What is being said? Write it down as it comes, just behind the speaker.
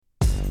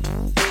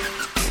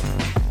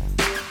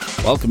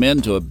Welcome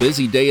into a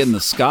busy day in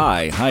the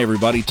sky. Hi,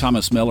 everybody.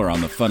 Thomas Miller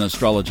on the Fun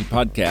Astrology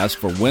Podcast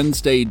for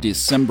Wednesday,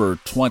 December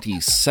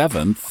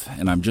 27th.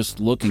 And I'm just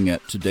looking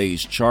at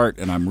today's chart,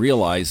 and I'm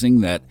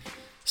realizing that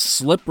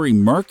slippery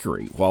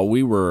Mercury, while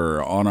we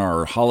were on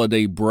our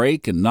holiday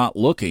break and not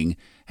looking,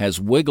 has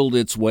wiggled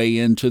its way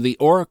into the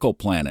Oracle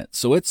planet.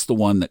 So it's the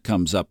one that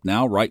comes up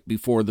now right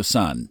before the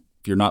sun.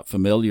 If you're not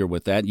familiar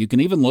with that, you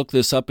can even look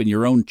this up in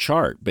your own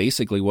chart.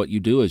 Basically, what you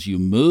do is you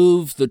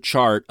move the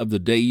chart of the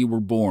day you were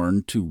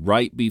born to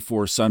right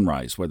before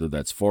sunrise, whether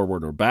that's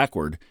forward or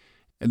backward,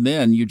 and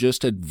then you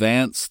just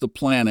advance the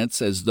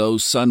planets as though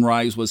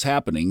sunrise was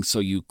happening, so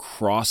you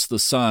cross the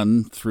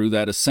sun through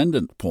that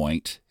ascendant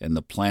point, and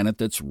the planet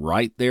that's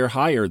right there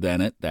higher than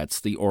it,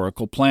 that's the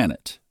Oracle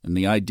planet. And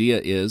the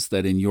idea is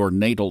that in your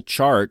natal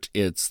chart,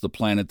 it's the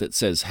planet that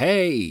says,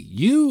 hey,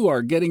 you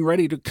are getting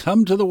ready to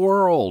come to the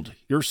world.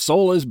 Your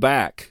soul is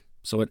back.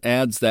 So it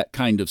adds that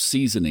kind of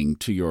seasoning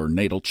to your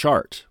natal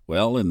chart.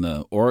 Well, in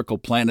the Oracle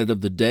planet of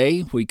the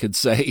day, we could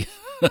say,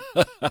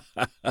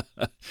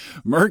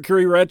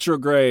 Mercury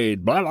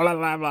retrograde, blah, blah,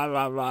 blah, blah,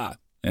 blah, blah.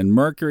 And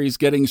Mercury's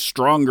getting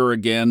stronger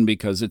again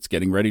because it's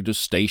getting ready to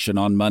station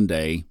on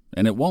Monday.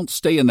 And it won't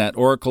stay in that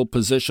Oracle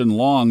position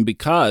long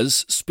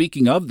because,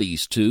 speaking of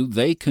these two,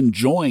 they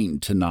conjoin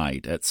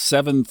tonight at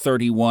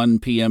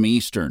 7:31 p.m.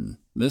 Eastern.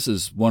 This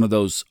is one of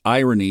those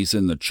ironies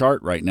in the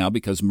chart right now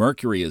because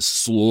Mercury is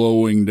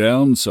slowing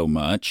down so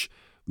much.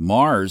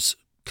 Mars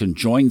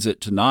conjoins it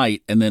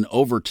tonight and then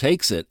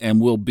overtakes it and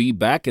will be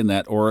back in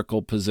that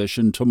Oracle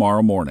position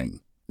tomorrow morning.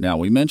 Now,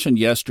 we mentioned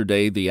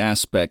yesterday the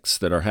aspects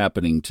that are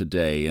happening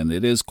today, and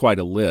it is quite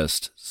a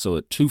list. So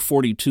at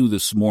 2:42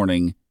 this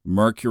morning,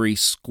 Mercury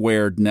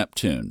squared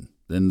Neptune.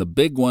 Then the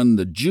big one,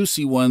 the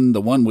juicy one,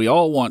 the one we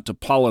all want to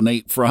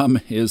pollinate from,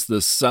 is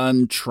the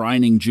Sun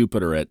trining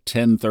Jupiter at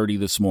 10:30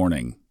 this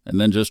morning. And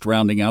then just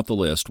rounding out the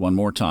list one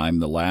more time,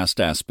 the last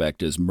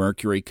aspect is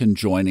Mercury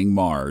conjoining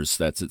Mars.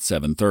 That's at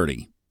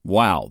 7:30.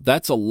 Wow,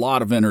 that's a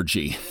lot of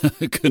energy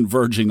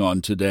converging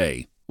on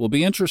today. Will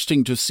be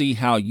interesting to see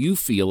how you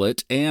feel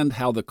it and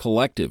how the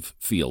collective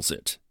feels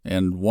it.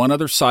 And one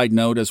other side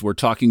note, as we're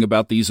talking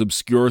about these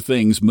obscure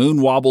things, moon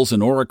wobbles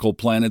and Oracle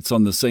planets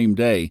on the same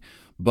day,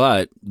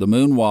 but the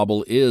moon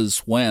wobble is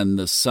when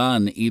the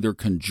sun either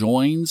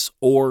conjoins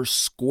or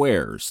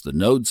squares the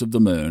nodes of the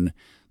moon.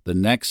 The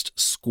next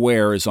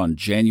square is on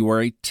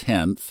January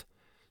 10th,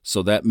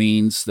 so that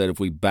means that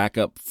if we back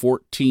up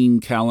 14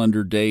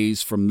 calendar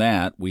days from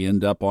that, we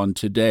end up on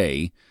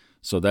today.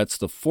 So that's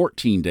the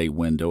 14-day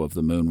window of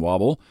the moon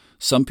wobble.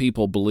 Some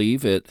people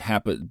believe it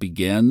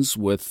begins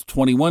with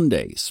 21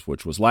 days,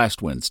 which was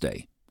last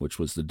Wednesday, which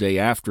was the day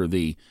after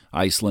the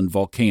Iceland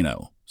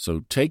volcano.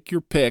 So take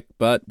your pick,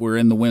 but we're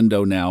in the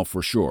window now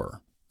for sure.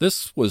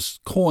 This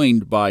was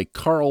coined by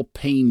Carl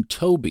Payne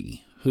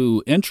Toby,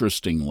 who,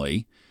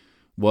 interestingly,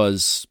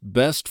 was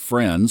best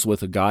friends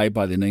with a guy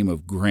by the name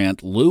of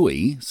Grant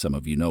Louis. Some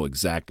of you know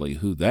exactly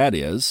who that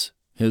is.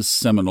 His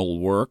seminal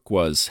work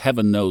was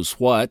Heaven Knows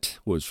What,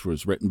 which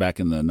was written back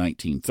in the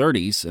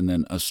 1930s, and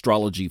then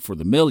Astrology for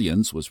the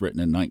Millions was written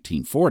in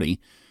 1940.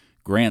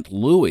 Grant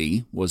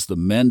Louis was the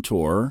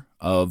mentor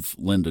of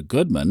Linda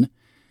Goodman,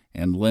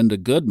 and Linda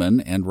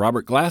Goodman and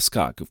Robert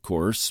Glasscock, of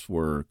course,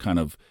 were kind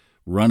of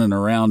running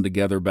around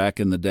together back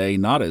in the day,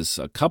 not as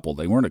a couple.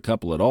 They weren't a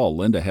couple at all.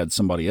 Linda had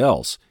somebody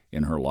else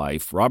in her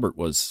life. Robert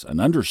was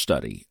an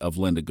understudy of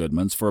Linda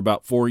Goodman's for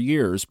about 4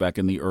 years back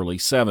in the early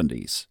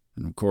 70s.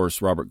 And, of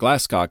course, Robert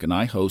Glasscock and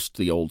I host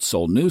the Old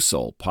Soul, New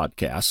Soul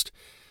podcast.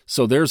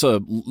 So there's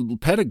a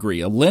pedigree,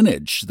 a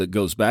lineage that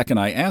goes back. And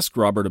I asked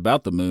Robert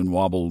about the moon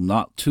wobble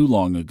not too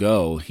long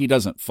ago. He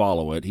doesn't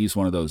follow it. That's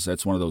one of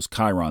those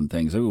Chiron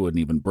things. I wouldn't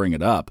even bring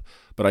it up.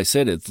 But I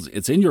said,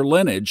 it's in your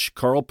lineage,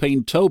 Carl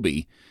Payne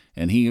Toby.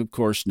 And he, of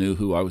course, knew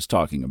who I was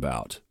talking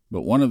about.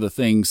 But one of the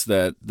things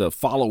that the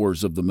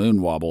followers of the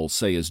moon wobble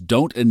say is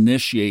don't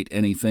initiate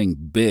anything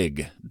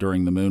big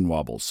during the moon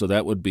wobble. So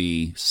that would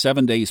be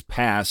 7 days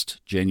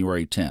past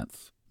January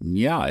 10th.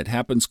 Yeah, it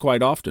happens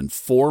quite often.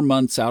 4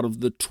 months out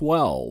of the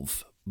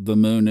 12, the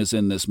moon is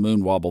in this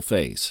moon wobble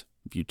phase.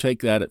 If you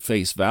take that at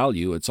face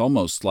value, it's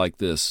almost like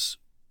this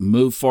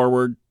move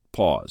forward,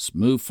 pause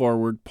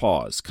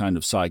kind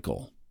of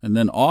cycle. And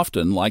then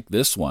often, like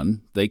this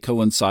one, they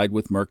coincide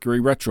with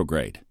Mercury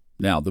retrograde.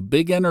 Now, the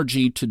big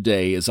energy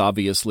today is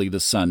obviously the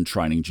sun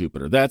trining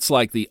Jupiter. That's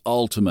like the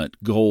ultimate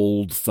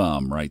gold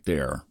thumb right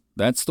there.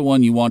 That's the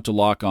one you want to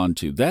lock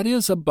onto. That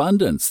is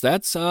abundance.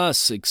 That's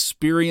us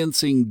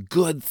experiencing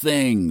good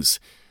things.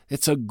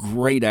 It's a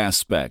great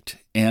aspect,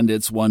 and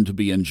it's one to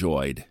be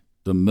enjoyed.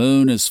 The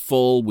moon is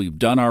full. We've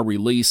done our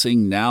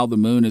releasing. Now the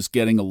moon is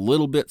getting a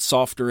little bit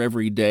softer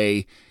every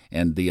day,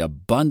 and the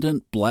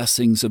abundant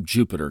blessings of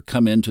Jupiter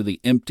come into the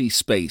empty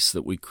space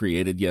that we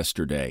created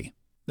yesterday.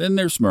 Then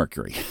there's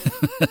Mercury.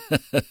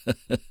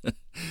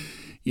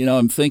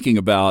 I'm thinking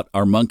about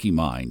our monkey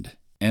mind,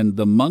 and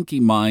the monkey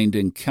mind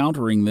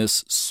encountering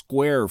this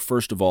square,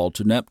 first of all,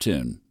 to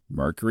Neptune.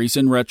 Mercury's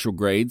in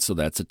retrograde, so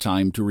that's a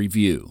time to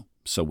review.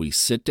 So we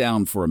sit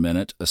down for a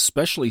minute,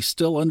 especially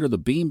still under the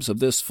beams of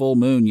this full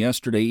moon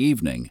yesterday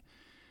evening,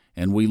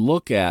 and we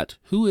look at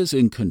who is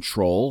in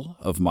control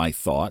of my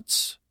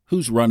thoughts,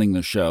 who's running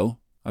the show.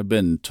 I've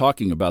been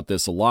talking about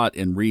this a lot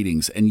in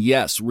readings, and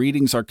yes,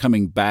 readings are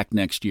coming back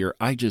next year.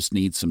 I just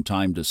need some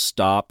time to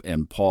stop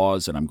and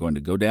pause, and I'm going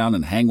to go down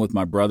and hang with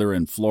my brother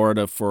in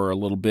Florida for a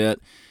little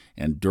bit,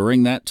 and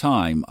during that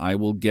time, I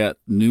will get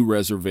new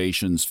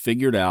reservations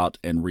figured out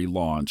and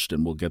relaunched,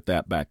 and we'll get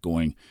that back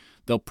going.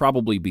 They'll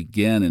probably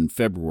begin in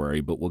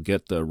February, but we'll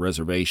get the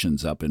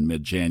reservations up in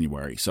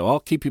mid-January, so I'll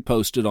keep you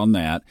posted on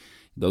that.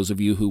 Those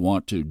of you who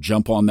want to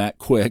jump on that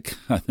quick,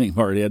 I think I've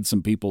already had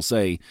some people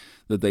say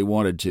that they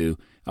wanted to.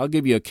 I'll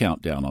give you a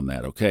countdown on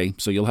that, okay?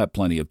 So you'll have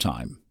plenty of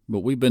time. But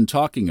we've been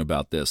talking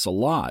about this a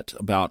lot,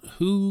 about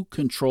who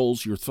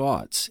controls your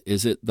thoughts.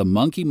 Is it the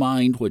monkey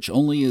mind, which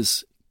only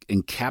is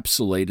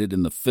encapsulated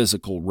in the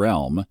physical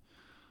realm,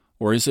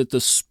 or is it the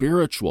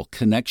spiritual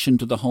connection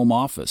to the home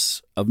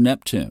office of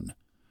Neptune?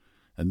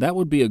 And that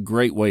would be a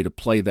great way to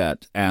play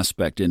that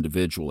aspect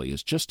individually,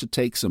 is just to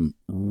take some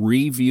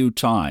review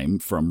time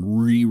from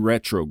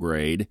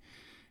retrograde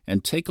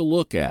and take a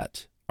look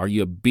at, are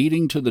you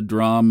beating to the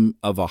drum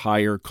of a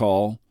higher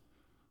call,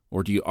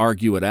 or do you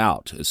argue it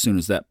out as soon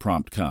as that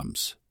prompt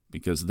comes?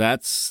 Because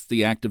that's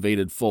the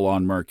activated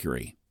full-on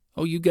Mercury.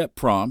 Oh, you get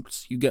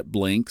prompts, you get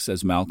blinks,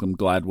 as Malcolm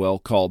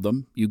Gladwell called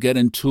them. You get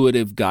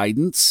intuitive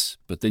guidance,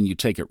 but then you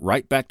take it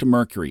right back to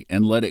Mercury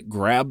and let it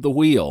grab the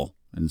wheel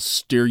and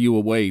steer you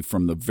away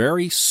from the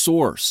very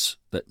source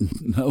that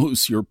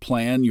knows your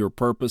plan, your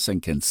purpose,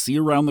 and can see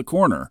around the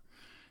corner,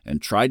 and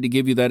tried to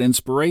give you that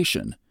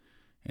inspiration.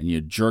 And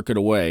you jerk it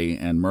away,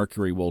 and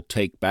Mercury will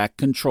take back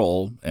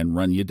control and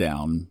run you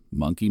down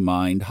Monkey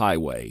Mind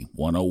Highway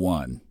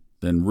 101.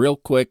 Then real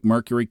quick,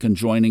 Mercury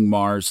conjoining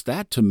Mars,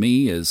 that to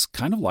me is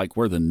kind of like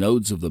where the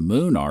nodes of the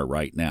moon are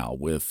right now,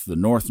 with the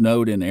North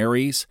Node in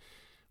Aries.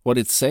 What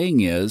it's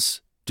saying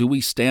is, do we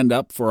stand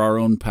up for our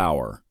own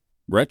power?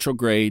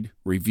 Retrograde,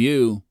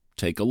 review,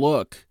 take a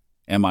look.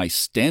 Am I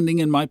standing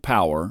in my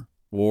power,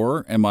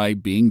 or am I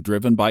being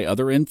driven by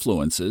other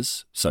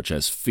influences, such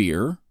as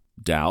fear,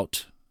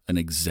 doubt, an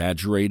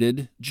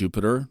exaggerated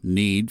Jupiter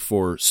need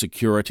for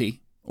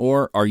security?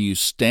 Or are you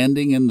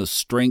standing in the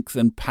strength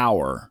and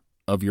power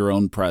of your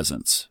own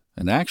presence?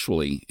 And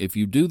actually, if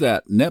you do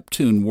that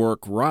Neptune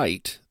work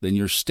right, then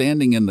you're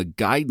standing in the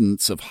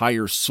guidance of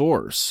higher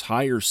source,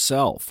 higher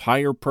self,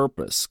 higher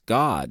purpose,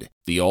 God,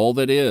 the all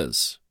that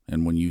is.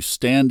 And when you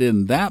stand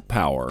in that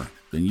power,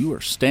 then you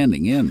are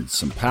standing in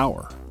some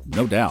power,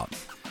 no doubt.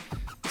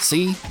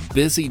 See,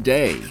 busy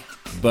day,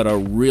 but a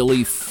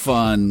really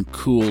fun,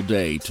 cool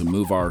day to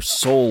move our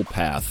soul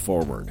path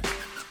forward.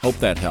 Hope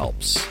that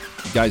helps.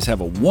 You guys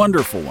have a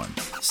wonderful one.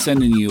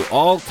 Sending you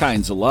all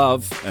kinds of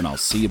love, and I'll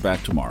see you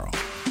back tomorrow.